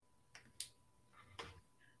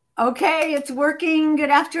Okay, it's working. Good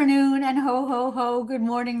afternoon and ho, ho, ho. Good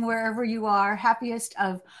morning, wherever you are. Happiest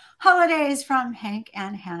of holidays from Hank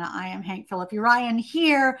and Hannah. I am Hank Phillip Urian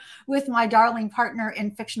here with my darling partner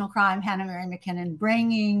in fictional crime, Hannah Mary McKinnon,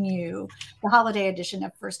 bringing you the holiday edition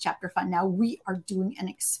of First Chapter Fun. Now, we are doing an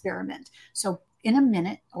experiment. So, in a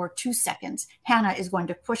minute or 2 seconds, Hannah is going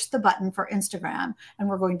to push the button for Instagram and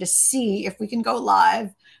we're going to see if we can go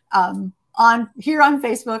live. On here on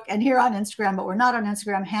Facebook and here on Instagram, but we're not on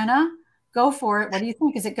Instagram. Hannah, go for it. What do you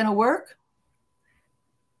think? Is it going to work?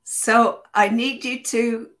 So I need you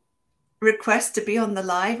to request to be on the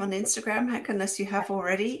live on Instagram, Hank, unless you have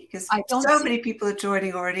already, because so many people are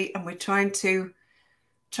joining already, and we're trying to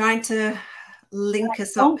link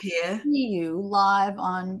us up here. See you live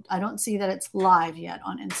on. I don't see that it's live yet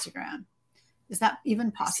on Instagram. Is that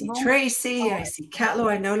even possible? I see Tracy, I see Catlo.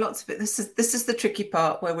 I know lots of it. This is the tricky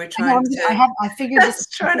part where we're trying to. I figured this.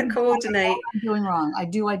 Trying to coordinate. I'm doing wrong. I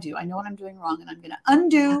do. I know what I'm doing wrong, and I'm going to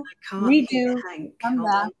undo, redo, come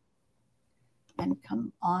back, and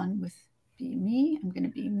come on with be me. I'm going to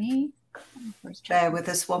be me. Bear with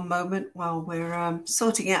us one moment while we're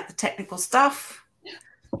sorting out the technical stuff.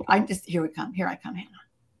 Here I come, Hannah.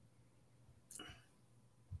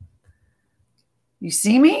 You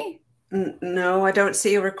see me? No, I don't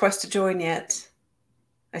see a request to join yet.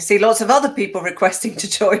 I see lots of other people requesting to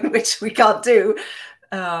join, which we can't do,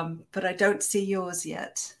 but I don't see yours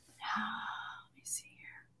yet. Let me see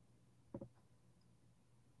here.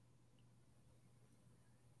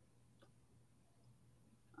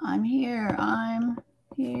 I'm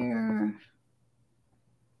here.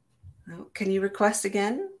 Oh, can you request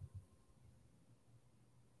again?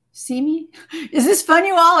 See me? Is this fun,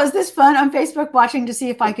 you all? Is this fun? On Facebook watching to see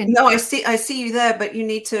if I can. No, I see you there, but you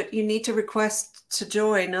need to request to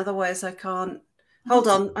join. Otherwise, I can't. Hold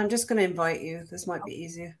on. I'm just going to invite you. This might be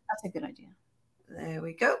easier. That's a good idea. There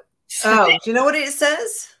we go. Oh, do you know what it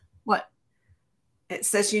says? What? It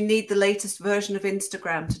says you need the latest version of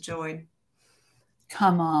Instagram to join.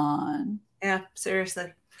 Come on. Yeah,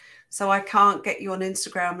 seriously. So I can't get you on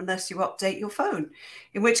Instagram unless you update your phone,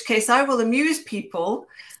 in which case I will amuse people.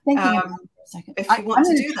 Thinking about it for a second. If you want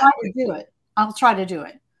to do that. I'll try to do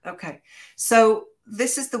it. Okay. So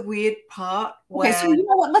this is the weird part. Okay, so you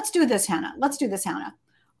know what? Let's do this, Hannah.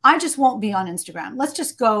 I just won't be on Instagram. Let's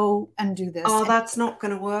just go and do this. Oh, that's not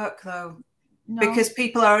going to work, though. No. Because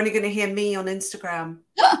people are only going to hear me on Instagram.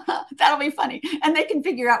 That'll be funny. And they can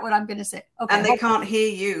figure out what I'm going to say. Okay. And they can't hear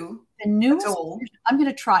you at all. I'm going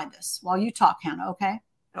to try this while you talk, Hannah, okay?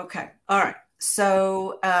 Okay. All right.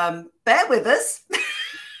 So bear with us.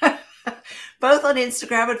 Both on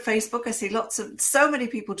Instagram and Facebook. I see so many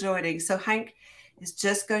people joining. So Hank is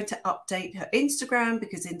just going to update her Instagram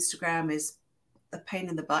because Instagram is a pain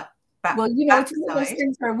in the butt. Well, it's one of those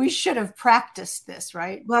things where we should have practiced this,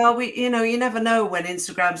 right? Well, you never know when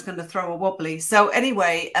Instagram's going to throw a wobbly. So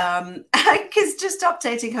anyway, Hank is just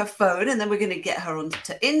updating her phone, and then we're going to get her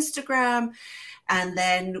onto Instagram, and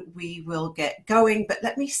then we will get going. But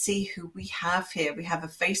let me see who we have here. We have a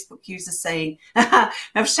Facebook user saying, we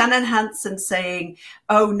have Shannon Hansen saying,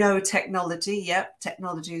 oh, no, technology. Yep,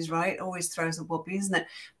 technology is right. Always throws a wobbly, isn't it?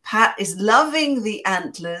 Pat is loving the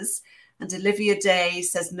antlers. And Olivia Day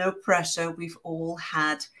says, no pressure. We've all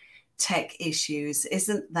had tech issues.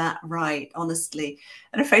 Isn't that right? Honestly.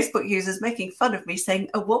 And a Facebook user is making fun of me saying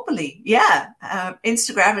a wobbly. Yeah.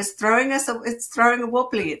 Instagram is throwing a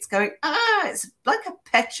wobbly. It's going, it's like a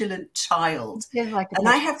petulant child. And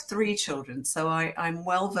I have 3 children. So I'm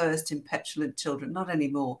well versed in petulant children. Not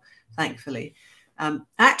anymore, thankfully.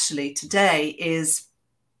 Actually, today is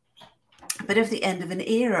a bit of the end of an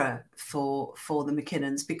era for the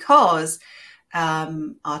McKinnons because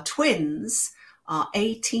our twins are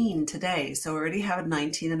 18 today. So we already have a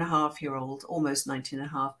 19-and-a-half-year-old, almost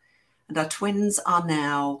 19-and-a-half. And our twins are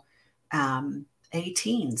now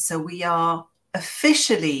 18. So we are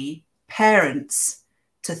officially parents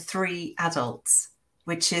to 3 adults,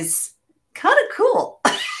 which is kind of cool.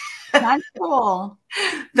 That's cool.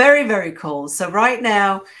 Very, very cool. So right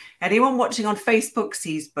now, anyone watching on Facebook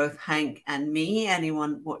sees both Hank and me.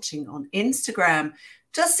 Anyone watching on Instagram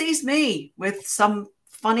just sees me with some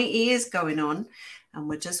funny ears going on. And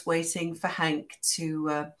we're just waiting for Hank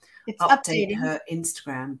to update her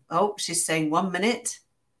Instagram. Oh, she's saying 1 minute.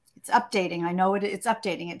 It's updating. I know it's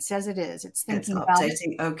updating. It says it is. It's thinking about it.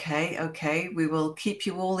 Okay. We will keep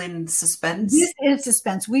you all in suspense. This is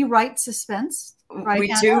suspense. We write suspense. Right,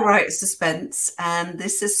 we do write suspense, and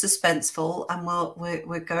this is suspenseful, and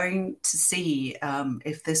we're going to see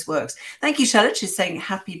if this works. Thank you, Charlotte. She's saying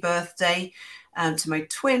happy birthday to my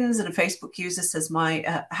twins, and a Facebook user says my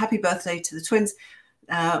happy birthday to the twins.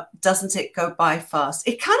 Doesn't it go by fast?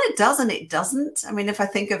 It kind of does and it doesn't. I mean, if I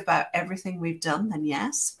think about everything we've done, then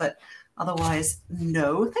yes, but otherwise,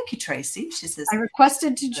 no. Thank you, Tracy. She says, I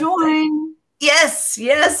requested to join.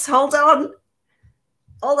 Yes, hold on.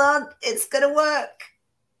 It's going to work.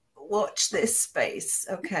 Watch this space.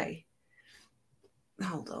 Okay.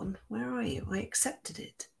 Hold on. Where are you? I accepted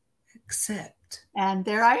it. Accept. And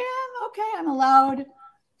there I am. Okay, I'm allowed.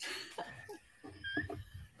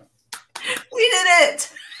 We did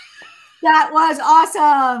it. That was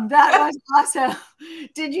awesome. That was awesome.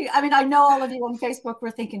 Did you? I mean, I know all of you on Facebook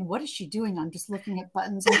were thinking, what is she doing? I'm just looking at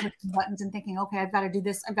buttons and clicking buttons and thinking, okay, I've got to do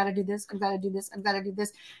this. I've got to do this. I've got to do this. I've got to do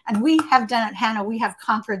this. And we have done it, Hannah. We have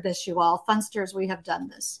conquered this, you all. Funsters, we have done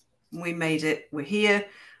this. We made it. We're here.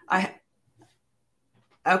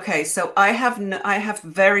 Okay, so I have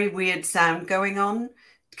very weird sound going on.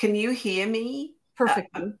 Can you hear me?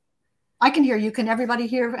 Perfectly. I can hear you. Can everybody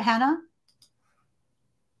hear Hannah?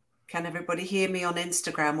 Can everybody hear me on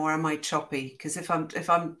Instagram, or am I choppy? Because if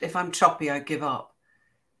I'm choppy, I give up.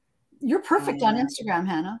 You're perfect on Instagram,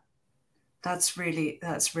 Hannah. That's really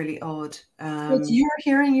odd. You're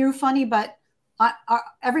hearing you funny, but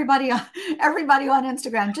everybody on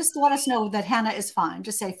Instagram, just let us know that Hannah is fine.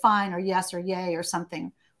 Just say fine or yes or yay or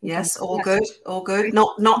something. Yes, all good.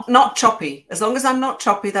 Not choppy. As long as I'm not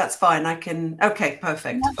choppy, that's fine. I can. Okay,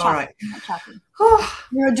 perfect. All right.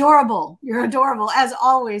 You're adorable. You're adorable, as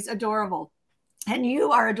always. Adorable, and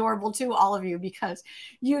you are adorable too, all of you, because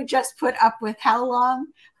you just put up with how long?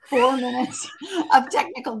 4 minutes of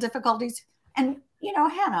technical difficulties. And you know,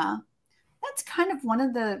 Hannah, that's kind of one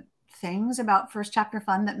of the things about First Chapter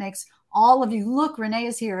Fun that makes all of you look. Renee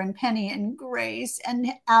is here, and Penny, and Grace,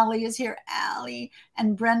 and Allie is here. Allie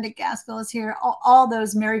and Brenda Gaskell is here. All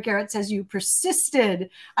those. Mary Garrett says you persisted.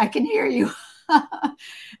 I can hear you.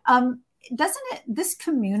 Doesn't it? This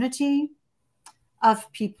community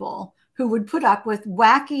of people who would put up with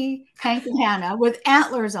wacky Hank and Hannah with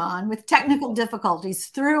antlers on, with technical difficulties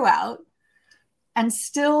throughout, and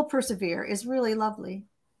still persevere is really lovely.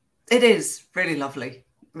 It is really lovely.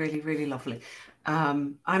 Really, really lovely.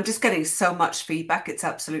 I'm just getting so much feedback. It's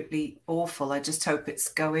absolutely awful. I just hope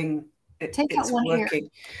it's going. It's working.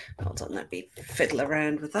 Ear. Hold on, let me fiddle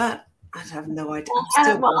around with that. I have no idea.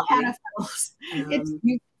 Hannah fiddles.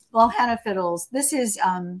 Hannah fiddles. This is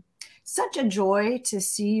such a joy to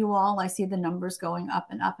see you all. I see the numbers going up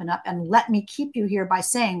and up and up. And let me keep you here by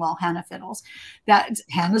saying, while Hannah fiddles, that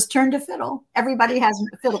Hannah's turn to fiddle. Everybody has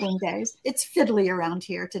fiddling days. It's fiddly around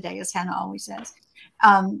here today, as Hannah always says.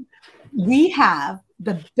 We have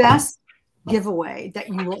the best giveaway that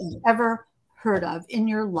you will have ever heard of in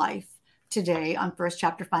your life today on First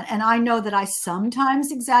Chapter Fun. And I know that I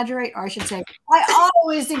sometimes exaggerate, or I should say, I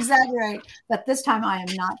always exaggerate, but this time I am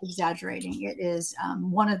not exaggerating. It is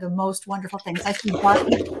one of the most wonderful things. I see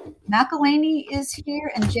Barbie McElhaney is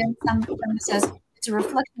here, and Jen says, it's a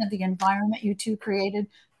reflection of the environment you two created.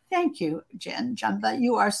 Thank you, Jen Jumba.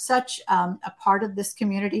 You are such a part of this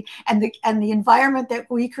community, and the environment that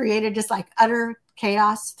we created is like utter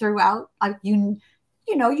chaos throughout.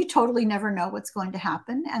 You totally never know what's going to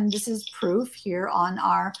happen, and this is proof here on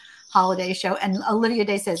our holiday show. And Olivia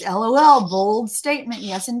Day says, "LOL, bold statement."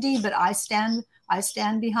 Yes, indeed, but I stand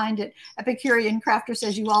behind it. Epicurean Crafter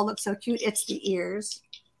says, "You all look so cute." It's the ears,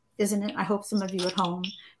 isn't it? I hope some of you at home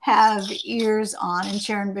have ears on. And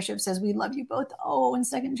Sharon Bishop says, "We love you both." Oh, and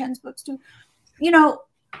Second Chance Books too.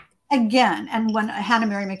 Again, and when Hannah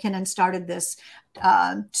Mary McKinnon started this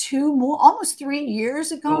almost 3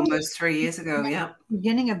 years ago. Almost 3 years ago, yeah.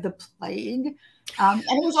 Beginning of the plague. And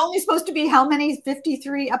it was only supposed to be how many?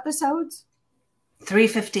 53 episodes?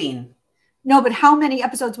 315. No, but how many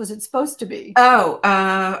episodes was it supposed to be? 40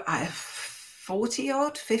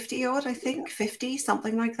 odd, 50 odd, I think. 50,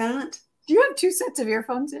 something like that. Do you have two sets of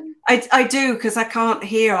earphones in? I do, because I can't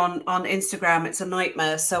hear on Instagram. It's a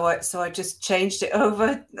nightmare. So I just changed it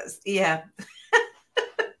over. Yeah.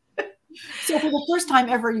 So for the first time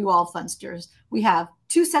ever, you all funsters, we have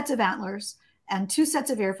two sets of antlers and two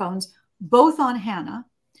sets of earphones, both on Hannah,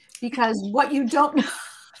 because what you don't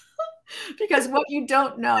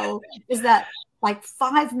know is that like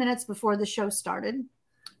 5 minutes before the show started,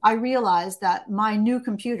 I realized that my new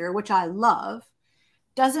computer, which I love,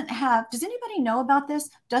 doesn't have, does anybody know about this?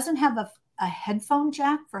 Doesn't have a headphone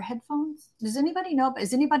jack for headphones. Does anybody know?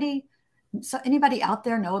 Is anybody So anybody out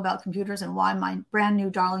there know about computers and why my brand new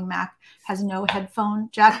darling Mac has no headphone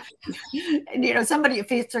jack? Somebody, a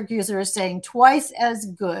Facebook user, is saying twice as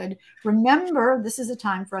good. Remember, this is a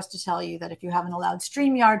time for us to tell you that if you haven't allowed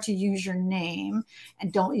StreamYard to use your name,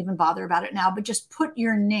 and don't even bother about it now, but just put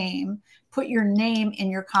your name in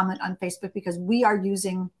your comment on Facebook, because we are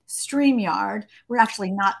using StreamYard. We're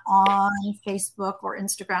actually not on Facebook or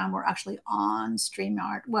Instagram. We're actually on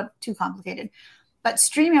StreamYard. What? Too complicated. But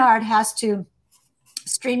StreamYard has to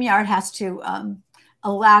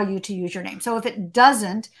allow you to use your name. So if it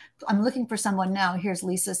doesn't, I'm looking for someone now. Here's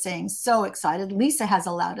Lisa saying, so excited. Lisa has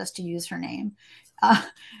allowed us to use her name.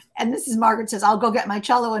 And this is Margaret says, I'll go get my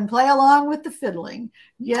cello and play along with the fiddling.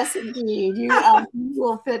 Yes, indeed. You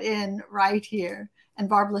will fit in right here. And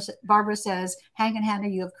Barbara says, Hank and Hannah,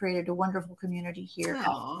 you have created a wonderful community here at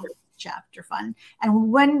Chapter Fun.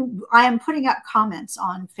 And when I am putting up comments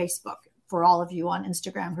on Facebook, for all of you on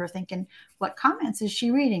Instagram who are thinking, what comments is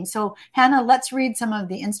she reading? So Hannah, let's read some of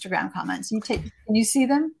the Instagram comments. Can you see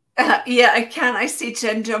them? Yeah, I can. I see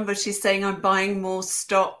Jen Jumbo. She's saying I'm buying more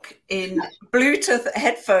stock in Bluetooth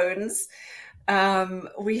headphones.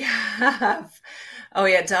 We have,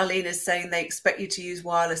 Darlene is saying they expect you to use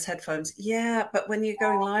wireless headphones. Yeah, but when you're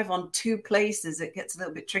going live on 2 places, it gets a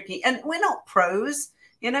little bit tricky. And we're not pros.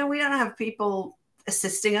 We don't have people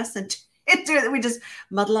assisting us and do it. We just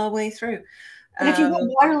muddle our way through. And if you have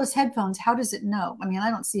wireless headphones, how does it know? I mean, I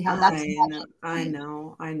don't see how that's. I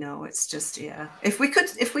know. It's just, yeah. If we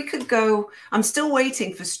could go, I'm still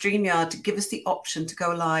waiting for StreamYard to give us the option to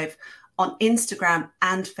go live on Instagram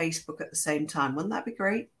and Facebook at the same time. Wouldn't that be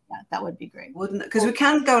great? Yeah, that would be great. Wouldn't it? Because we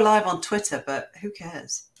can go live on Twitter, but who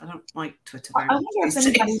cares? I don't like Twitter very much. I wonder if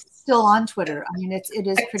anybody's still on Twitter. I mean, it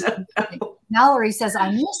is pretty. Mallory says,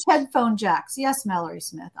 I miss headphone jacks. Yes, Mallory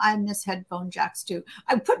Smith, I miss headphone jacks too.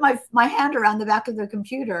 I put my hand around the back of the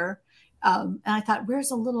computer, and I thought, where's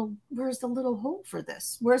the little hole for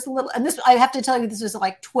this? Where's the little? And this, I have to tell you, this was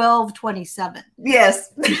like 12:27.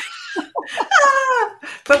 Yes.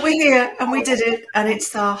 But we're here and we did it, and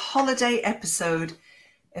it's our holiday episode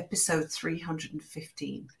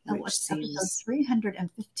 315. Episode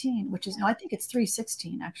 315, which is, no, I think it's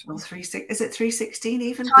 316 actually. Well, is it 316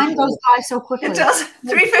 even? Time goes by so quickly. It does.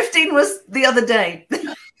 315 was the other day.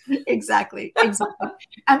 Exactly. And so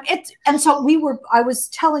I was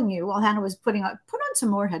telling you while Hannah was put on some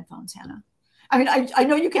more headphones, Hannah. I mean, I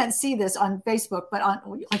know you can't see this on Facebook, but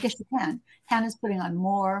I guess you can. Hannah's putting on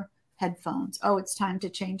more headphones. Oh, it's time to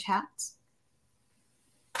change hats.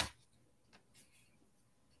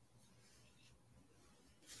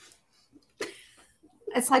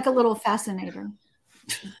 It's like a little fascinator.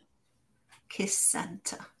 Kiss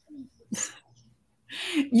Santa.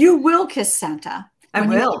 You will kiss Santa. I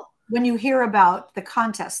will. When you hear about the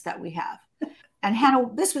contest that we have. And Hannah,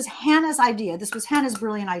 this was Hannah's idea. This was Hannah's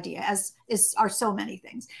brilliant idea, as are so many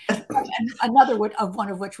things. And another one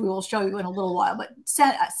of which we will show you in a little while. But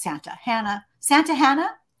Santa Hannah.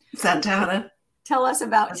 Tell us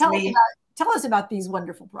about these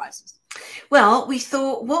wonderful prizes. Well, we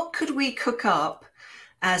thought, what could we cook up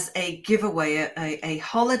as a giveaway, a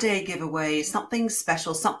holiday giveaway, something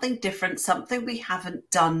special, something different, something we haven't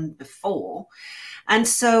done before. And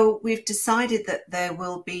so we've decided that there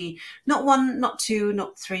will be not 1, not 2,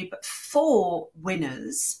 not 3, but 4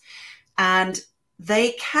 winners. And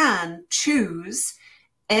they can choose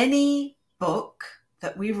any book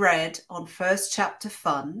that we read on First Chapter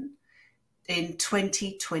Fun in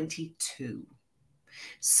 2022.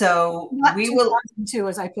 So not we will 2002,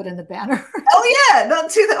 as I put in the banner. Oh yeah, not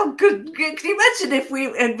 2000. Oh, good. Can you imagine if we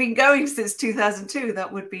had been going since 2002?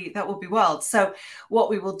 That would be wild. So what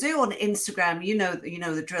we will do on Instagram, you know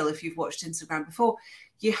the drill. If you've watched Instagram before,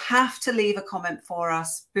 you have to leave a comment for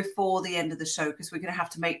us before the end of the show, because we're going to have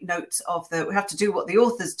to make notes of we have to do what the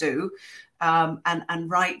authors do, and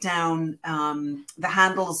write down the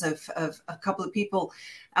handles of a couple of people,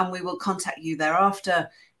 and we will contact you thereafter.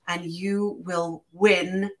 And you will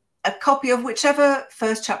win a copy of whichever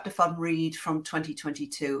First Chapter Fun read from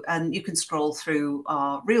 2022. And you can scroll through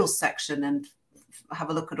our Reels section and have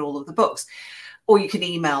a look at all of the books. Or you can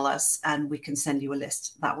email us and we can send you a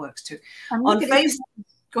list. That works too. On Facebook.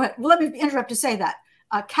 Go ahead. Well, let me interrupt to say that.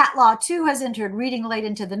 Cat Law 2 has entered. Reading Late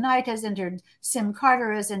into the Night has entered. Sim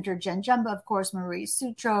Carter has entered. Jen Jumbo, of course. Marie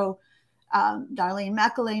Sutro. Darlene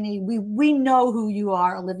McElhaney, we know who you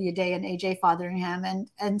are, Olivia Day and AJ Fotheringham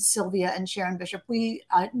and Sylvia and Sharon Bishop. We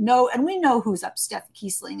know who's up. Steph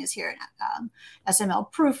Kiesling is here at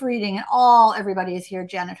SML Proofreading, and everybody is here.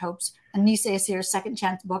 Janet Hopes Anissa Asir's Second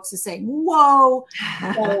Chance Books is saying, whoa.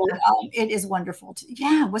 So, it is wonderful.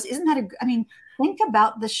 Isn't that I mean, think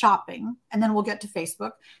about the shopping, and then we'll get to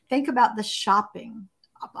Facebook. Think about the shopping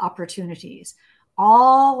opportunities.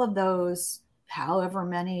 All of those, however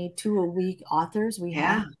many 2-a-week authors we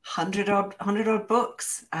have. 100 odd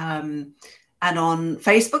books. And on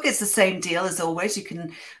Facebook, it's the same deal as always. You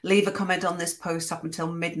can leave a comment on this post up until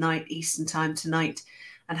midnight Eastern time tonight,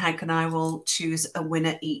 and Hank and I will choose a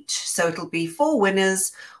winner each. So it'll be 4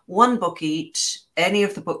 winners, 1 book each, any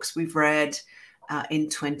of the books we've read in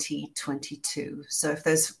 2022. So if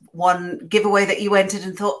there's one giveaway that you entered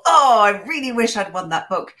and thought, oh, I really wish I'd won that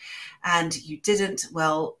book, and you didn't,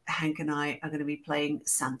 well, Hank and I are going to be playing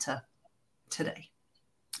Santa today.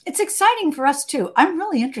 It's exciting for us too. I'm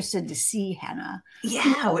really interested to see, Hannah.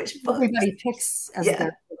 Yeah, which book everybody picks as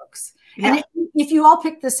their books. Yeah. And if you all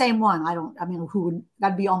pick the same one,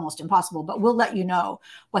 that'd be almost impossible, but we'll let you know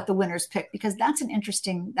what the winners pick, because that's an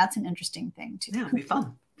interesting thing too. Yeah, it'll be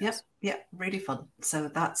fun. Yep. Yeah, really fun. So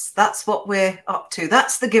that's what we're up to.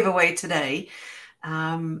 That's the giveaway today.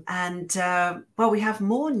 Well, we have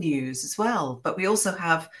more news as well, but we also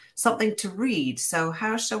have something to read. So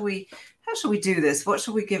how shall we do this? What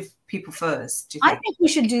shall we give people first? Do you think? I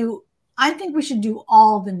think we should do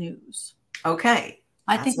all the news. Okay.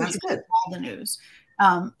 I think we should do all the news.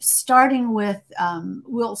 Starting with,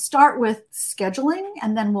 we'll start with scheduling,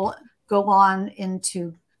 and then we'll go on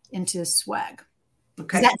into swag.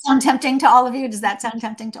 Okay. Does that sound tempting to all of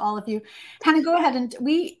you? Hannah, go ahead and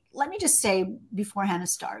let me just say before Hannah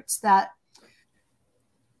starts that,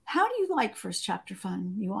 how do you like First Chapter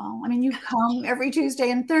Fun, you all? I mean, you come every Tuesday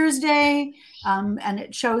and Thursday, and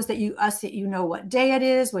it shows that you know what day it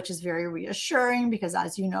is, which is very reassuring, because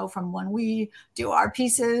as you know from when we do our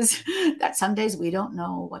pieces, that some days we don't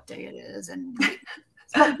know what day it is. And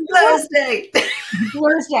Thursday,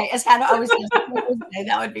 as Hannah always says, Thursday,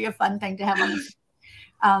 that would be a fun thing to have on.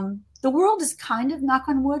 The world is kind of, knock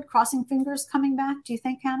on wood, crossing fingers, coming back. Do you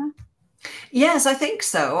think, Hannah? Yes, I think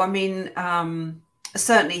so. I mean,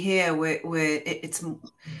 certainly here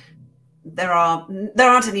there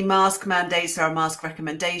aren't any mask mandates, there are mask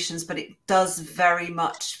recommendations, but it does very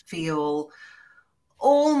much feel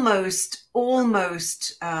almost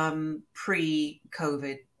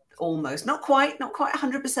pre-COVID, almost not quite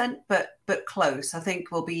 100%, but close. I think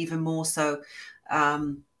we'll be even more so,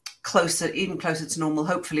 closer to normal,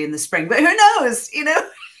 hopefully in the spring, but who knows,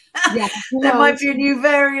 Yeah, there might be a new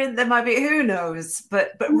variant, who knows,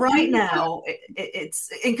 but right now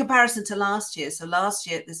it's in comparison to last year. So last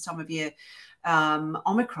year at this time of year,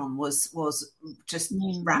 Omicron was just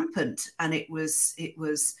rampant, and it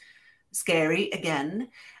was scary again,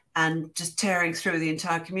 and just tearing through the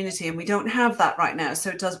entire community. And we don't have that right now.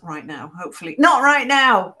 So it does right now, hopefully not right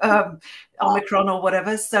now, Omicron or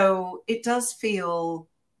whatever. So it does feel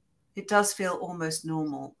almost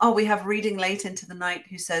normal. Oh, we have Reading Late Into the Night,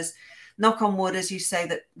 who says, knock on wood, as you say,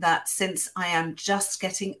 that since I am just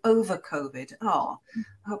getting over COVID. Oh,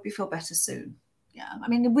 I hope you feel better soon. Yeah, I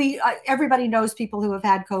mean, everybody knows people who have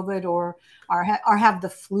had COVID or have the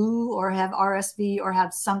flu or have RSV or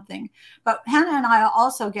have something. But Hannah and I are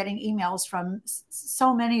also getting emails from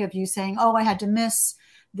so many of you saying, oh, I had to miss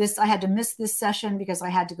this session because I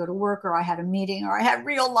had to go to work, or I had a meeting, or I had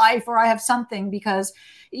real life, or I have something, because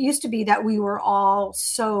it used to be that we were all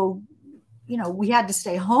so, we had to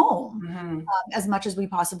stay home as much as we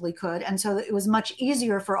possibly could. And so it was much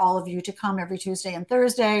easier for all of you to come every Tuesday and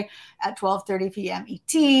Thursday at 12:30 p.m. ET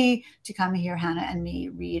to come hear Hannah and me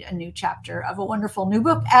read a new chapter of a wonderful new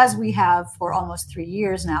book, as we have for almost 3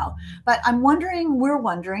 years now. But we're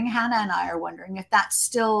wondering, Hannah and I are wondering if that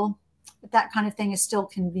kind of thing is still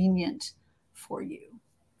convenient for you.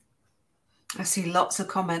 I see lots of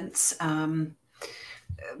comments.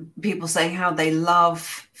 People saying how they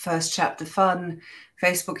love First Chapter Fun.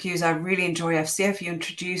 Facebook user, I really enjoy FCF. You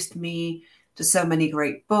introduced me to so many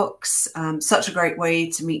great books. Such a great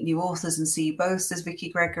way to meet new authors and see you both, says Vicky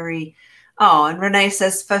Gregory. Oh, and Renee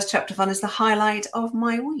says First Chapter Fun is the highlight of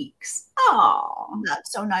my weeks. Oh,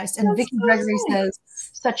 that's so nice. And Vicky Gregory says,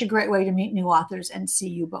 such a great way to meet new authors and see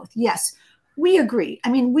you both. Yes, we agree.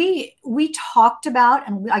 I mean, we talked about,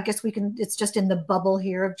 and I guess it's just in the bubble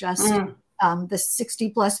here of just the 60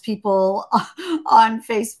 plus people on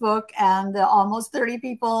Facebook and the almost 30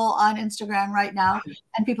 people on Instagram right now.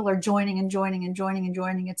 And people are joining and joining and joining and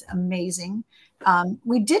joining. It's amazing.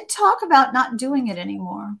 We did talk about not doing it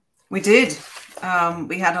anymore. We did.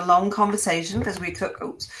 We had a long conversation because we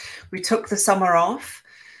took the summer off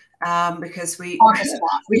because we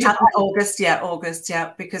hadn't August,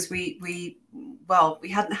 because we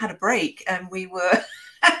hadn't had a break, and we were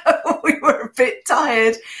we were a bit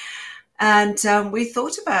tired, And we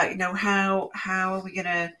thought about, how are we going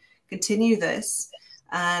to continue this?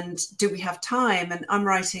 And do we have time? And I'm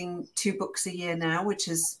writing 2 books a year now, which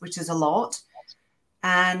is a lot.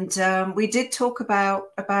 And we did talk about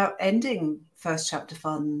ending First Chapter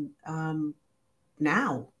Fun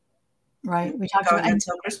now. Right. We talked about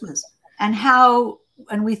until Christmas.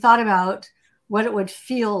 And we thought about what it would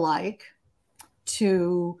feel like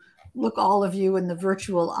to look all of you in the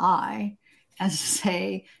virtual eye and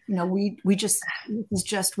say, we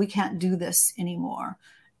can't do this anymore.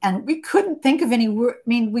 And we couldn't think of any word. I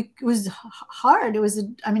mean, it was hard.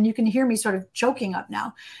 You can hear me sort of choking up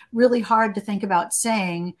now. Really hard to think about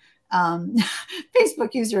saying.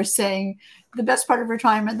 Facebook user is saying, the best part of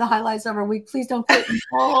retirement, the highlights of our week, please don't quit.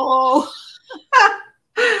 Oh,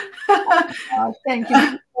 thank you.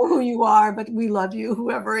 You know who you are, but we love you,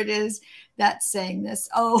 whoever it is that's saying this.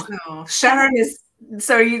 Oh, Sharon is,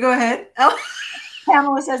 sorry, you go ahead. Oh.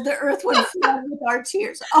 Pamela says the earth would flood with our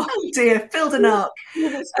tears. Oh dear, filled an ark.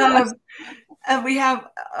 And we have,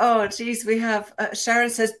 Sharon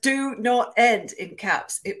says, do not end, in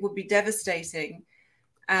caps. It would be devastating.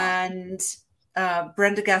 And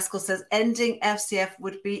Brenda Gaskell says, ending FCF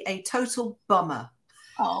would be a total bummer.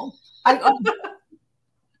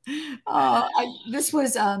 This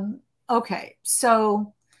was, okay.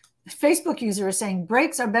 So Facebook user is saying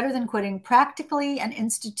breaks are better than quitting, practically an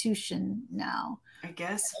institution now. I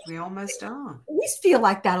guess we almost are. We feel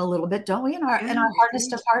like that a little bit, don't we? In our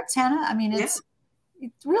hardest of hearts, Hannah. I mean, it's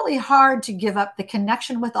really hard to give up the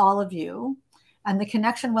connection with all of you and the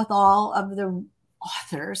connection with all of the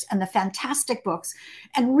authors and the fantastic books,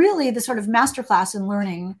 and really the sort of masterclass in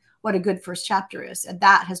learning what a good first chapter is. And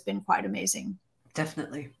that has been quite amazing.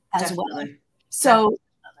 Definitely. Well. So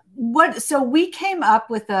we came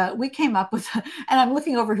up with and I'm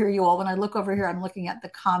looking over here, you all, when I look over here, I'm looking at the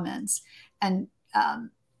comments, and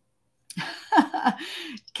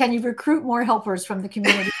can you recruit more helpers from the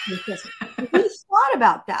community? We thought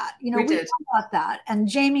about that. We thought about that. And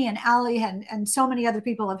Jamie and Allie and so many other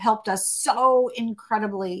people have helped us so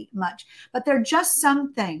incredibly much. But there are just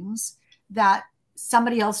some things that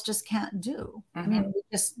somebody else just can't do. Mm-hmm. I mean,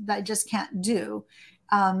 that just can't do.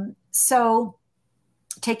 So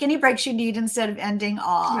take any breaks you need instead of ending.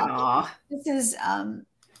 This is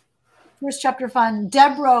First Chapter Fun.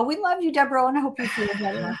 Deborah, we love you, Deborah, and I hope you feel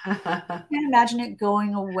better. I can't imagine it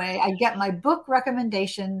going away. I get my book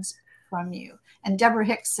recommendations from you. And Deborah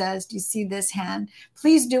Hicks says, do you see this hand?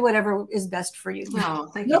 Please do whatever is best for you.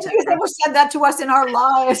 Oh, thank you. Nobody's ever said that to us in our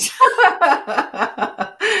lives.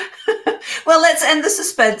 Well, let's end the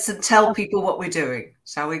suspense and tell people what we're doing.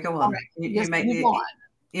 Shall we go on? All right.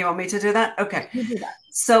 You want me to do that? Okay. You do that.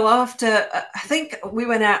 So after, I think I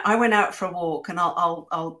went out for a walk, and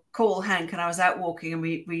I'll call Hank, and I was out walking, and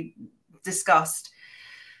we discussed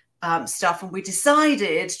stuff, and we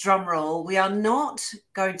decided, drum roll, we are not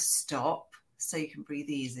going to stop, so you can breathe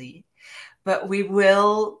easy, but we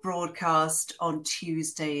will broadcast on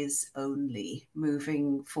Tuesdays only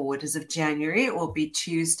moving forward. As of January, it will be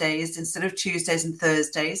Tuesdays instead of Tuesdays and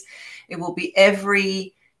Thursdays. It will be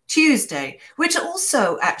every Tuesday, which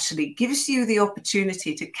also actually gives you the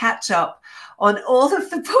opportunity to catch up on all of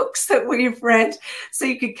the books that we've read, so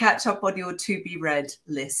you can catch up on your to be read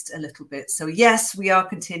list a little bit. So yes, we are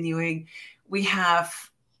continuing. We have,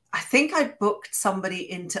 I think I booked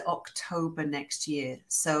somebody into October next year.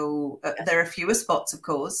 So there are fewer spots, of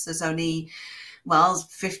course. There's only, not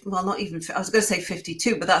even, I was going to say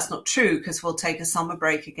 52, but that's not true, because we'll take a summer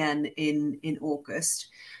break again in August.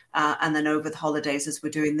 And then over the holidays, as we're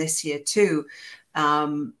doing this year too.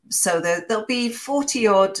 So there'll be 40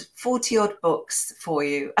 odd books for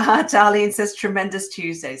you. Darlene says tremendous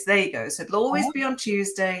Tuesdays. There you go. So it'll always be on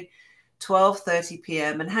Tuesday, 12:30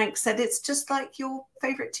 p.m. And Hank said it's just like your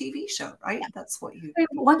favorite TV show, right? Yeah. That's what you.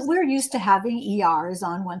 We're used to having ERs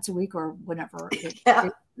on once a week or whenever.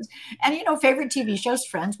 And favorite TV shows,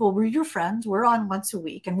 Friends. Well, we're your friends. We're on once a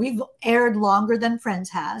week, and we've aired longer than Friends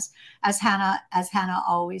has, as Hannah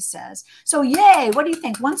always says. So, yay! What do you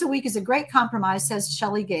think? Once a week is a great compromise, says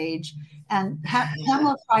Shelley Gage, and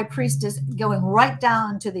Pamela Fry Priest is going right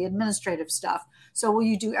down to the administrative stuff. So, will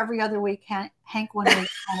you do every other week, Hank, 1 week,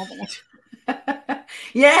 Hannah the next?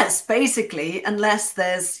 Yes, basically, unless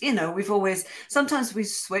there's, sometimes we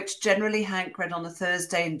switch. Generally Hank read on a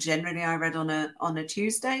Thursday, and generally I read on a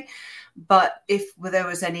Tuesday. But if there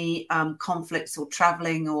was any conflicts or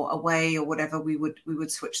traveling or away or whatever, we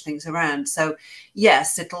would switch things around. So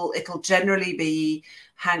yes, it'll generally be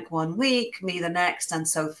Hank 1 week, me the next, and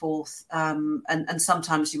so forth. And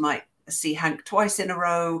sometimes you might see Hank twice in a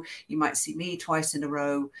row. You might see me twice in a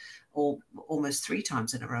row, or almost 3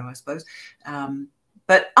 times in a row, I suppose.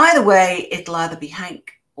 But either way, it'll either be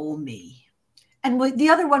Hank or me. And the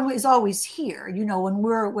other one is always here,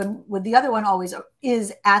 when the other one always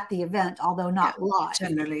is at the event, although not live.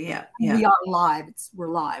 Generally, yeah. We are live.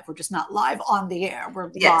 We're live. We're just not live on the air.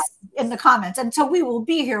 We're yes. live in the comments. And so we will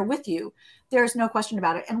be here with you. There's no question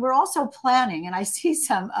about it. And we're also planning, and I see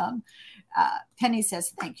some, Penny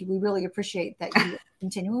says, thank you. We really appreciate that you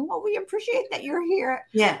continuing. Well, we appreciate that you're here.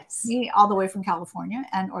 Yes. Me all the way from California.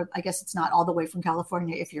 Or I guess it's not all the way from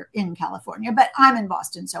California if you're in California, but I'm in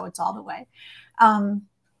Boston, so it's all the way.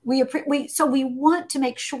 So we want to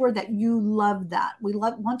make sure that you love that. We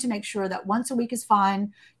want to make sure that once a week is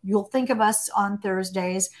fine. You'll think of us on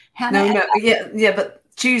Thursdays. Hannah, but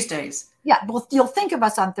Tuesdays. Yeah, well, you'll think of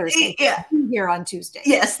us on Thursdays. Yeah, here on Tuesdays.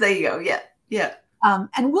 Yes, there you go. Yeah.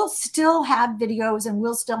 And we'll still have videos, and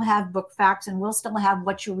we'll still have book facts, and we'll still have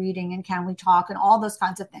what you're reading and can we talk and all those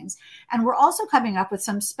kinds of things. And we're also coming up with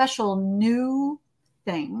some special new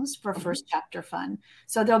things for First Chapter Fun.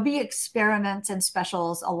 So there'll be experiments and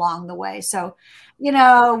specials along the way. So,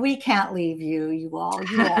 we can't leave you all.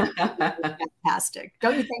 You all fantastic.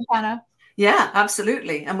 Don't you think, Hannah? Yeah,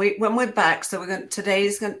 absolutely. And when we're back, so today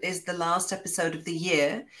is the last episode of the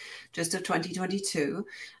year, just of 2022.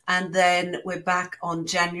 And then we're back on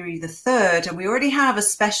January the 3rd, and we already have a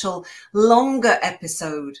special longer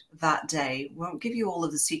episode that day. We won't give you all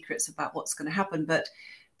of the secrets about what's going to happen, but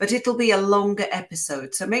it'll be a longer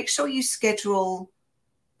episode. So make sure you schedule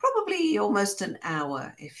probably almost an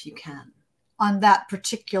hour if you can. On that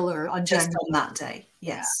particular, just on that day.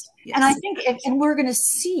 Yes. Yes. And I think, and we're going to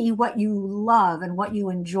see what you love and what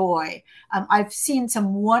you enjoy. I've seen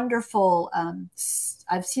some wonderful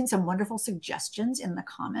suggestions in the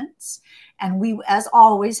comments, and we, as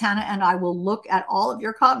always, Hannah and I will look at all of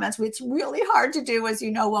your comments. It's really hard to do, as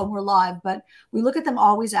you know, when we're live, but we look at them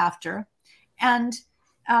always after. And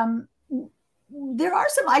there are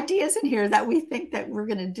some ideas in here that we think that we're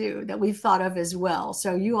going to do that we've thought of as well.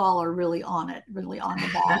 So you all are really on it, really on the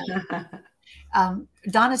ball.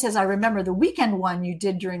 Donna says, I remember the weekend one you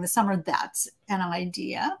did during the summer. That's an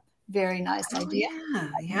idea. Very nice idea.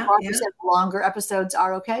 Yeah. Said longer episodes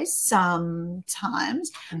are okay sometimes.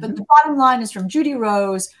 But the bottom line is from Judy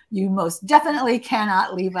Rose. You most definitely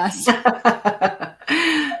cannot leave us. We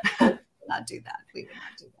would not do that. We would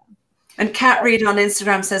not do that. And Kat Reed on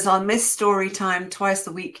Instagram says, I'll miss story time twice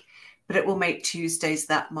a week, but it will make Tuesdays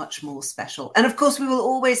that much more special. And of course, we will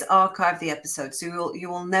always archive the episodes. So you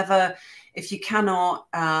will never, if you can't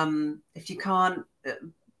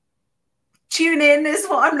tune in is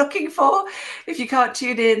what I'm looking for. If you can't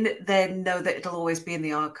tune in, then know that it'll always be in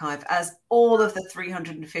the archive, as all of the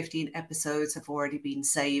 315 episodes have already been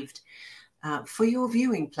saved for your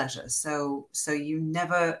viewing pleasure. So you'll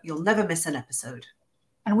never miss an episode.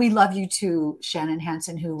 And we love you too, Shannon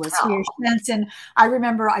Hansen, who was here. Hansen, I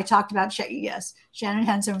remember I talked about Shannon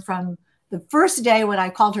Hansen from the first day when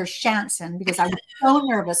I called her Shanson, because I was so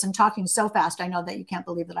nervous and talking so fast. I know that you can't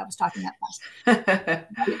believe that I was talking that fast.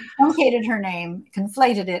 I truncated her name,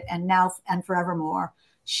 conflated it, and now and forevermore,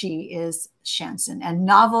 she is Shanson. And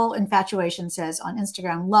Novel Infatuation says on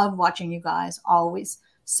Instagram, love watching you guys, always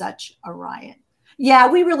such a riot.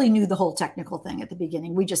 Yeah, we really knew the whole technical thing at the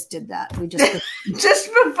beginning. We just did that. We just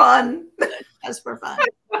just for fun. Just for fun.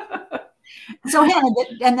 So Hannah,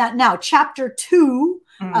 and that now chapter 2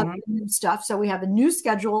 of new stuff. So we have a new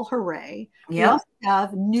schedule. Hooray. Yep. We also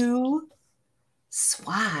have new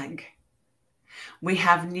swag. We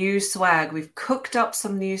have new swag. We've cooked up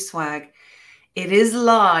some new swag. It is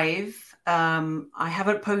live. I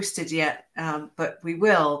haven't posted yet, but we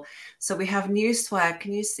will. So we have new swag.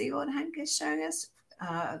 Can you see what Hank is showing us?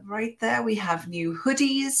 Right there, we have new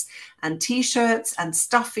hoodies and t-shirts and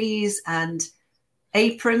stuffies and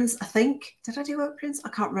aprons, I think. Did I do aprons? I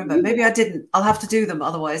can't remember. Maybe I didn't. I'll have to do them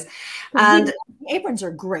otherwise. And the aprons are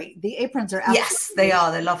great. The aprons are yes, they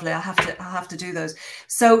are. They're lovely. I'll have to do those.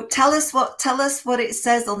 So tell us what it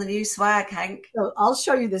says on the new swag, Hank. So I'll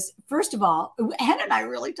show you this. First of all, Hannah and I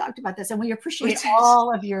really talked about this, and we appreciate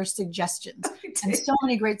all of your suggestions and so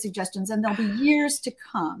many great suggestions. And there'll be years to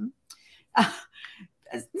come.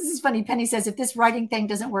 This is funny. Penny says, if this writing thing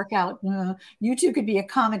doesn't work out, you two could be a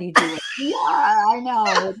comedy duo. Yeah, I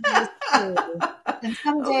know. And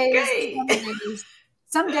some days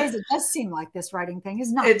it does seem like this writing thing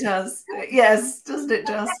is not. It does. Yes, doesn't it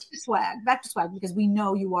just? Back to swag, because we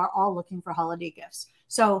know you are all looking for holiday gifts.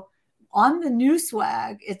 So on the new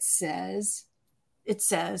swag, it says,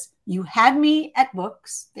 you had me at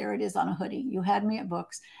books. There it is on a hoodie. You had me at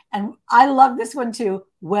books. And I love this one too.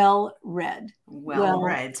 Well read. Well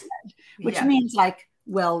read. Which means like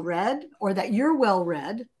well read, or that you're well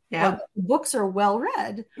read, Yeah. or the books are well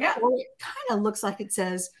read, Yeah. or it kind of looks like it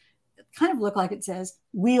says,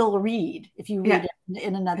 we'll read if you read it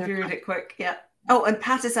in another. If you read it quick, yeah. Oh, and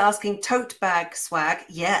Pat is asking tote bag swag.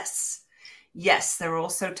 Yes. Yes, there are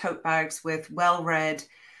also tote bags with well-read.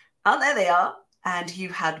 Oh, there they are. And You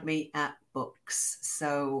Had Me at Books.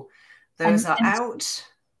 So those are out.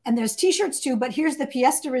 And there's t-shirts too, but here's the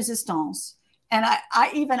pièce de résistance. And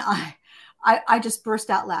I just burst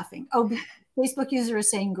out laughing. Oh, Facebook user is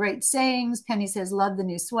saying great sayings. Penny says, love the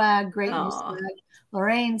new swag. Great new swag.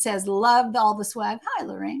 Lorraine says, loved all the swag. Hi,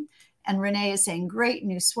 Lorraine. And Renee is saying, great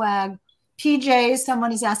new swag. PJs,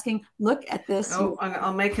 someone is asking, look at this. Oh,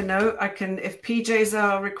 I'll make a note. I can, if PJs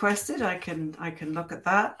are requested, I can look at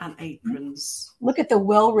that. And aprons. Look at the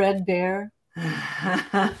well-read bear. You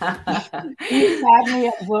had me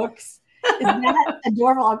at books. Isn't that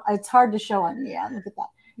adorable? It's hard to show on me. Yeah, look at that.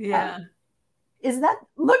 Yeah.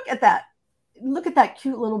 Look at that. Look at that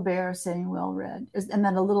cute little bear saying well read. And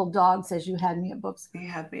then a little dog says, you had me at books. You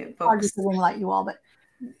had me at books. Hard to sing like you all, but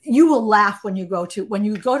you will laugh when you go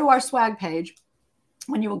to our swag page.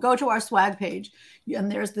 When you will go to our swag page,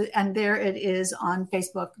 and there it is on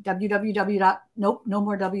Facebook,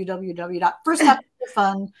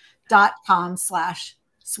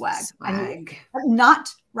 firststepfun.com/swag.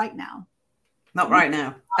 Not right now. Not right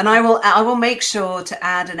now. And I will make sure to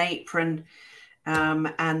add an apron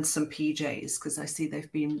and some PJs because I see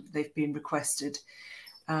they've been requested.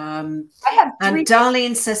 I have three. And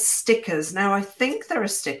Darlene says stickers. Now I think there are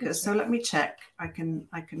stickers, so let me check. I can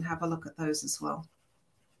have a look at those as well.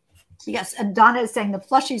 Yes, and Donna is saying the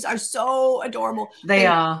plushies are so adorable. They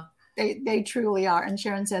are. They truly are. And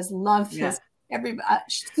Sharon says, love this.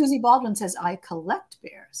 Susie Baldwin says, I collect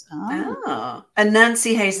bears. Oh. And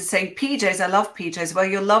Nancy Hayes is saying, PJs, I love PJs. Well,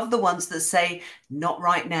 you'll love the ones that say not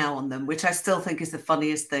right now on them, which I still think is the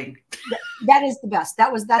funniest thing. That is the best.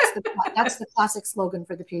 That's the classic slogan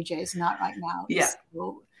for the PJs, not right now. Yeah.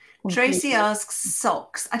 Tracy asks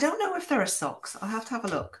socks. I don't know if there are socks. I'll have to have a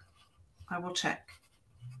look. I will check.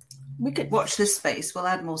 We could watch this space. We'll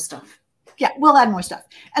add more stuff. Yeah, we'll add more stuff.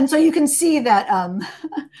 And so you can see that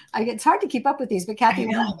it's hard to keep up with these, but Kathy,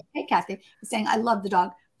 hey, Kathy, is saying, I love the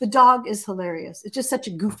dog. The dog is hilarious. It's just such a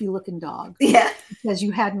goofy looking dog. Yeah. Because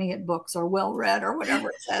you had me at books or well read or whatever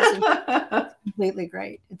it says. It's completely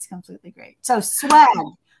great. It's completely great. So swag,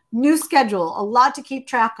 new schedule, a lot to keep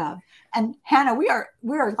track of. And Hannah, we are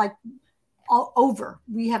like all over.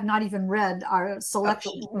 We have not even read our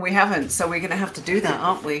selection. We haven't. So we're going to have to do that,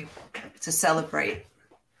 aren't we? To celebrate.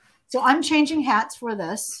 So I'm changing hats for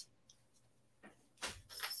this.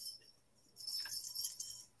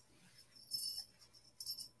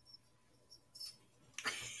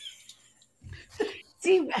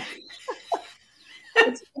 See,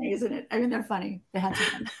 it's funny, isn't it? I mean, they're funny. The hats are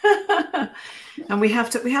funny. And we have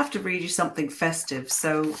to read you something festive.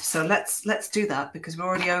 So let's do that because we're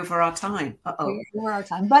already over our time. We're over our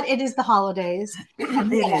time, but it is the holidays, and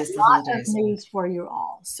we have a lot of news for you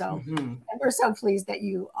all. So and we're so pleased that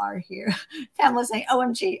you are here. Pamela saying,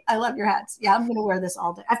 "OMG, I love your hats." Yeah, I'm going to wear this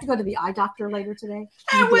all day. I have to go to the eye doctor later today.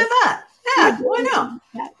 Yeah, wear that. Yeah, why not?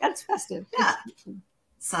 Yeah, that's festive. Yeah,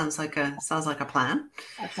 sounds like a plan.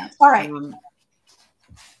 That sounds all right.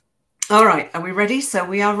 All right, are we ready? So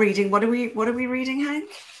we are reading. What are we reading, Hank?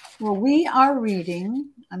 Well, we are reading.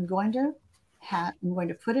 I'm going to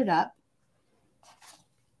put it up.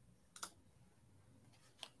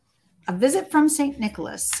 A Visit from St.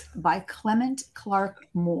 Nicholas by Clement Clarke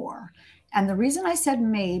Moore. And the reason I said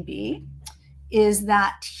maybe is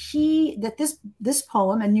that this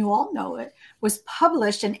poem, and you all know it, was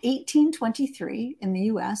published in 1823 in the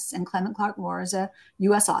U.S. and Clement Clarke Moore is a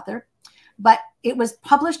U.S. author. But it was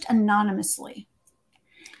published anonymously.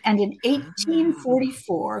 And in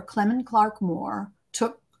 1844, Clement Clarke Moore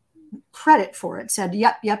took credit for it, said,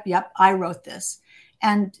 yep, I wrote this.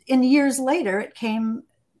 And in years later,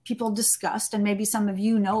 people discussed, and maybe some of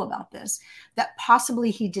you know about this, that possibly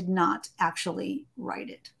he did not actually write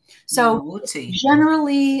it. So it's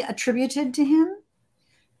generally attributed to him,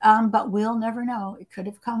 but we'll never know. It could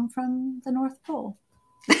have come from the North Pole.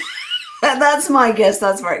 That's my guess.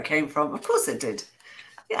 That's where it came from. Of course it did.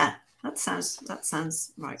 Yeah, that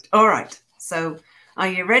sounds right. All right. So are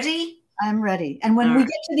you ready? I'm ready. And when we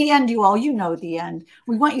get to the end, you know the end.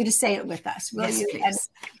 We want you to say it with us. Will you? Please.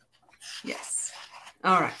 Yes.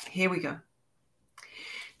 All right. Here we go.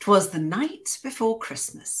 'Twas the night before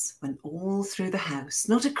Christmas, when all through the house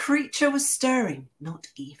not a creature was stirring, not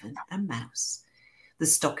even a mouse. The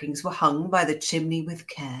stockings were hung by the chimney with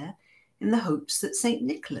care, in the hopes that St.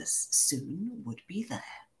 Nicholas soon would be there.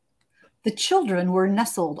 The children were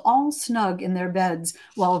nestled all snug in their beds,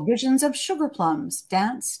 while visions of sugar plums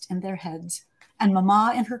danced in their heads, and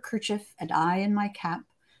Mamma in her kerchief and I in my cap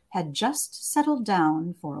had just settled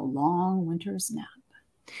down for a long winter's nap.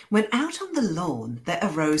 When out on the lawn there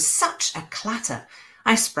arose such a clatter,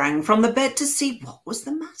 I sprang from the bed to see what was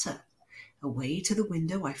the matter. Away to the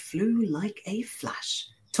window I flew like a flash,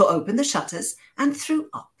 tore open the shutters and threw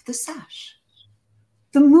up the sash.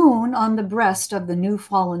 The moon on the breast of the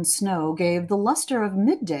new-fallen snow gave the luster of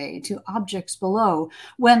midday to objects below,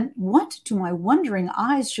 when what to my wondering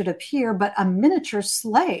eyes should appear but a miniature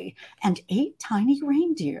sleigh and 8 tiny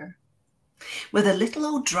reindeer. With a little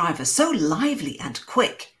old driver so lively and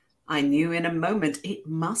quick, I knew in a moment it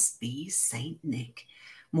must be Saint Nick.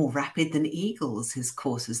 More rapid than eagles his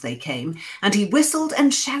coursers they came, and he whistled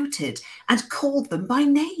and shouted and called them by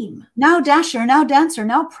name. Now Dasher, now Dancer,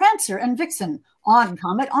 now Prancer and Vixen, on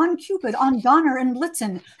Comet, on Cupid, on Donner and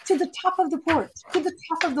Blitzen, to the top of the porch, to the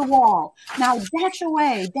top of the wall. Now dash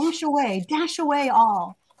away, dash away, dash away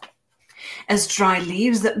all. As dry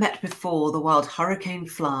leaves that met before the wild hurricane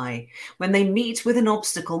fly, when they meet with an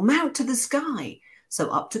obstacle, mount to the sky. So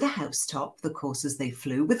up to the housetop the coursers they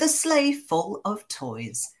flew, with a sleigh full of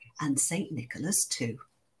toys, and St. Nicholas too.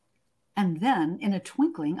 And then, in a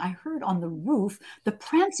twinkling, I heard on the roof the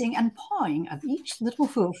prancing and pawing of each little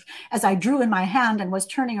hoof. As I drew in my hand and was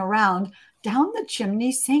turning around, down the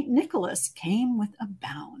chimney St. Nicholas came with a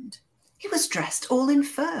bound. He was dressed all in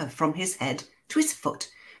fur from his head to his foot,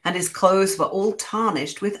 and his clothes were all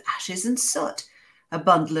tarnished with ashes and soot. A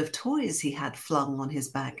bundle of toys he had flung on his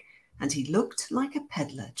back, and he looked like a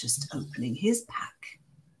peddler just opening his pack.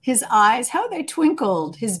 His eyes, how they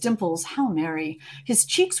twinkled, his dimples, how merry. His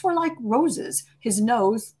cheeks were like roses, his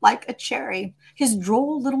nose like a cherry. His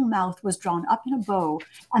droll little mouth was drawn up in a bow,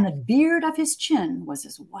 and the beard of his chin was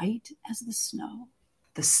as white as the snow.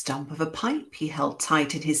 The stump of a pipe he held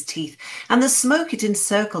tight in his teeth, and the smoke it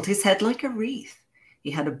encircled his head like a wreath. He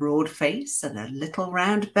had a broad face and a little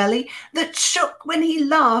round belly that shook when he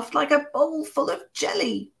laughed like a bowl full of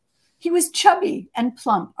jelly. He was chubby and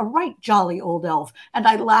plump, a right jolly old elf, and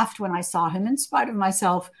I laughed when I saw him in spite of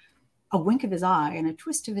myself. A wink of his eye and a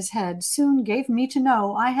twist of his head soon gave me to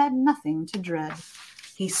know I had nothing to dread.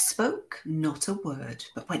 He spoke not a word,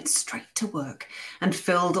 but went straight to work, and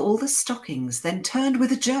filled all the stockings, then turned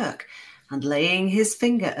with a jerk, and laying his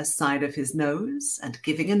finger aside of his nose, and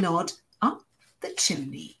giving a nod, up the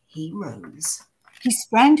chimney he rose. He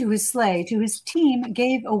sprang to his sleigh, to his team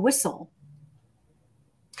gave a whistle,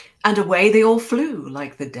 and away they all flew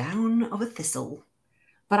like the down of a thistle.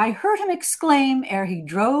 But I heard him exclaim ere he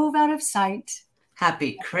drove out of sight,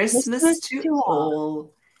 Happy Christmas to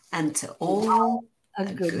all, and to all a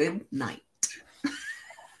good night.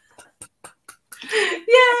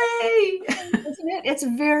 Yay! Isn't it? It's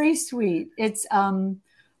very sweet. It's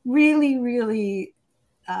really, really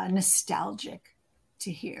nostalgic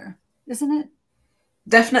to hear, isn't it?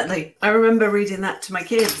 Definitely. I remember reading that to my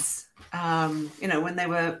kids, when they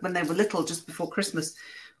were little, just before Christmas,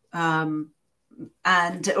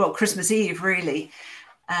 Christmas Eve, really.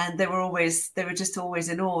 And they were just always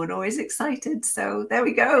in awe and always excited. So there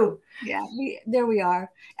we go. Yeah, there we are.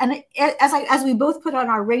 And as we both put on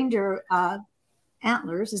our reindeer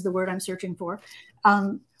antlers, is the word I'm searching for.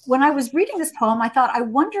 When I was reading this poem, I thought, I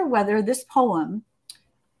wonder whether this poem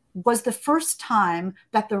was the first time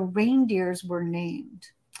that the reindeers were named.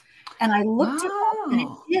 And I looked it up,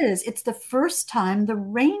 and it's the first time the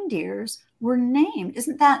reindeers were named.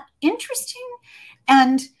 Isn't that interesting?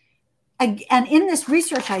 And in this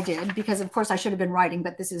research I did, because of course I should have been writing,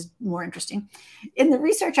 but this is more interesting. In the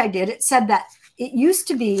research I did, it said that it used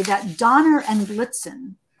to be that Donner and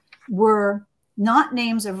Blitzen were not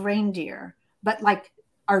names of reindeer, but like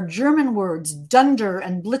our German words, Dunder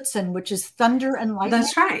and Blitzen, which is thunder and lightning.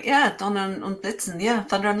 That's right. Yeah. Donner and Blitzen. Yeah.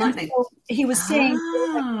 Thunder and lightning. So he was saying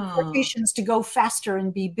expectations to go faster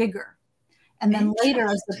and be bigger. And then later,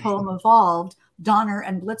 as the poem evolved, Donner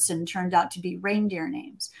and Blitzen turned out to be reindeer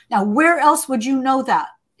names. Now, where else would you know that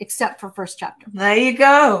except for first chapter? There you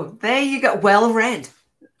go. There you go. Well read.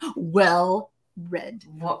 Well read.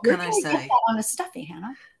 What can I say? Get that on a stuffy,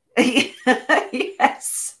 Hannah.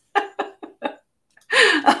 Yes.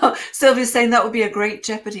 Sylvia's saying that would be a great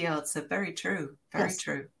Jeopardy answer. Very true. Very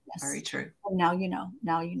true. Yes. Very true. Well, now you know.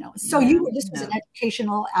 Now you know. So this was an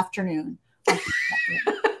educational afternoon.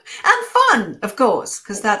 And fun, of course,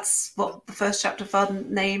 because that's what the first chapter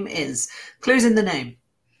fun name is. Clues in the name.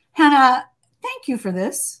 Hannah, thank you for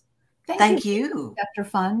this. Thank you. Chapter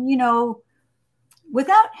fun.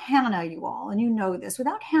 Without Hannah, you all, and you know this,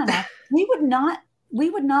 without Hannah, we would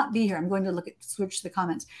not be here. I'm going to switch the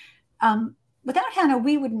comments. without Hannah,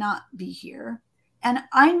 we would not be here. And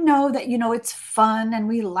I know that, it's fun and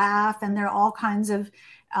we laugh and there are all kinds of,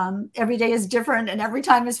 every day is different and every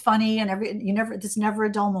time is funny and there's never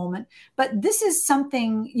a dull moment. But this is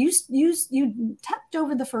something you tapped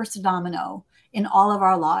over the first domino in all of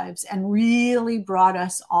our lives and really brought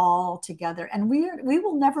us all together. And we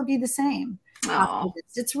will never be the same.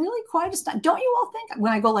 It's really quite astounding. Don't you all think,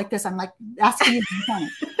 when I go like this, I'm like asking you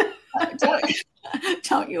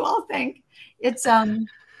don't you all think it's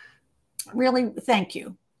really, thank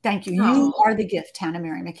you. You are the gift, Hannah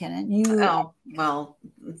Mary McKinnon. Well,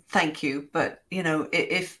 thank you. But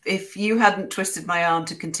if you hadn't twisted my arm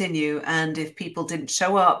to continue, and if people didn't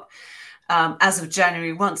show up as of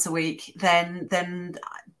January once a week, then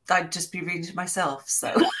I'd just be reading to myself.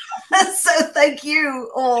 So so thank you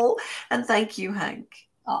all, and thank you, Hank.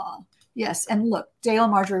 Yes, and look, Dale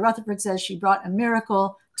Marjorie Rutherford says she brought a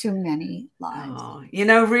miracle to many lives.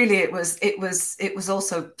 Really, it was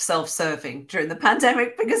also self-serving during the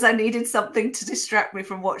pandemic because I needed something to distract me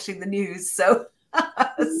from watching the news. So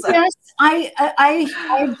yes,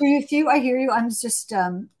 I agree with you. I hear you. I'm just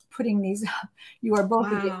putting these up. You are both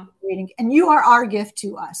a gift reading, and you are our gift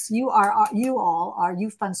to us. You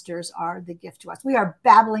funsters are the gift to us. We are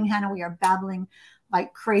babbling, Hannah. We are babbling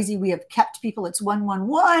like crazy. We have kept people. It's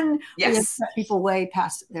 111. Yes. We have kept people way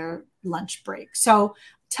past their lunch break. So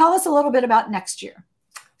tell us a little bit about next year.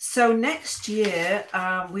 So next year,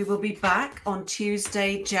 we will be back on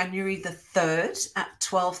Tuesday, January the 3rd at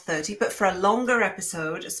 12:30. But for a longer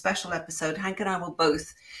episode, a special episode, Hank and I will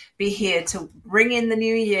both be here to bring in the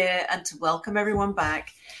new year and to welcome everyone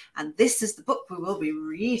back. And this is the book we will be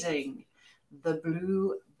reading, The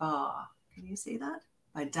Blue Bar. Can you see that?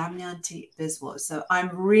 By Damayanti Biswas. So I'm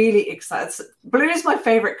really excited. Blue is my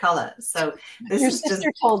favorite color. So this Your is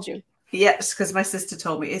sister told you. Yes, because my sister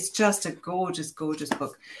told me. It's just a gorgeous, gorgeous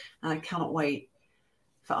book. And I cannot wait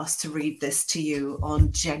for us to read this to you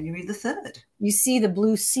on January the 3rd. You see the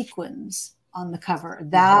blue sequins on the cover.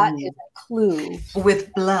 That is a clue.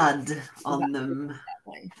 With blood on them.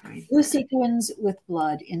 Right. Blue sequins with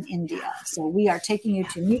blood in India. So we are taking you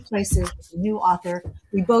to new places with a new author.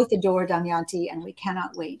 We both adore Damayanti, and we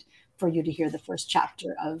cannot wait for you to hear the first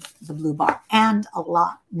chapter of The Blue Bar and a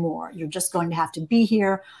lot more. You're just going to have to be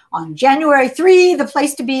here on January 3, the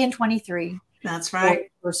place to be in 23. That's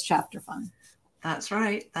right. First chapter fun. That's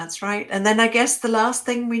right. And then I guess the last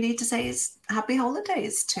thing we need to say is happy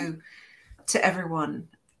holidays to everyone.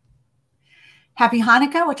 Happy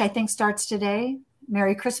Hanukkah, which I think starts today.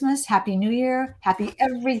 Merry Christmas, Happy New Year, happy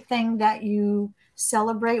everything that you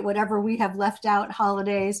celebrate, whatever we have left out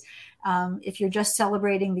holidays. If you're just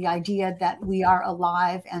celebrating the idea that we are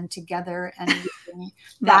alive and together, and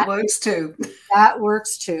that works too. That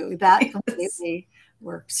works too. That completely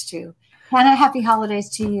works too. Hannah, happy holidays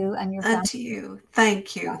to you and your family. And to you.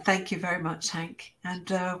 Thank you. Thank you very much, Hank. And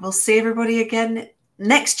we'll see everybody again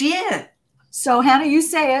next year. So, Hannah, you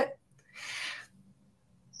say it.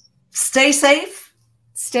 Stay safe.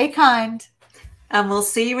 Stay kind. And we'll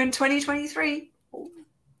see you in 2023.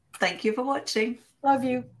 Thank you for watching. Love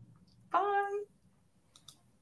you.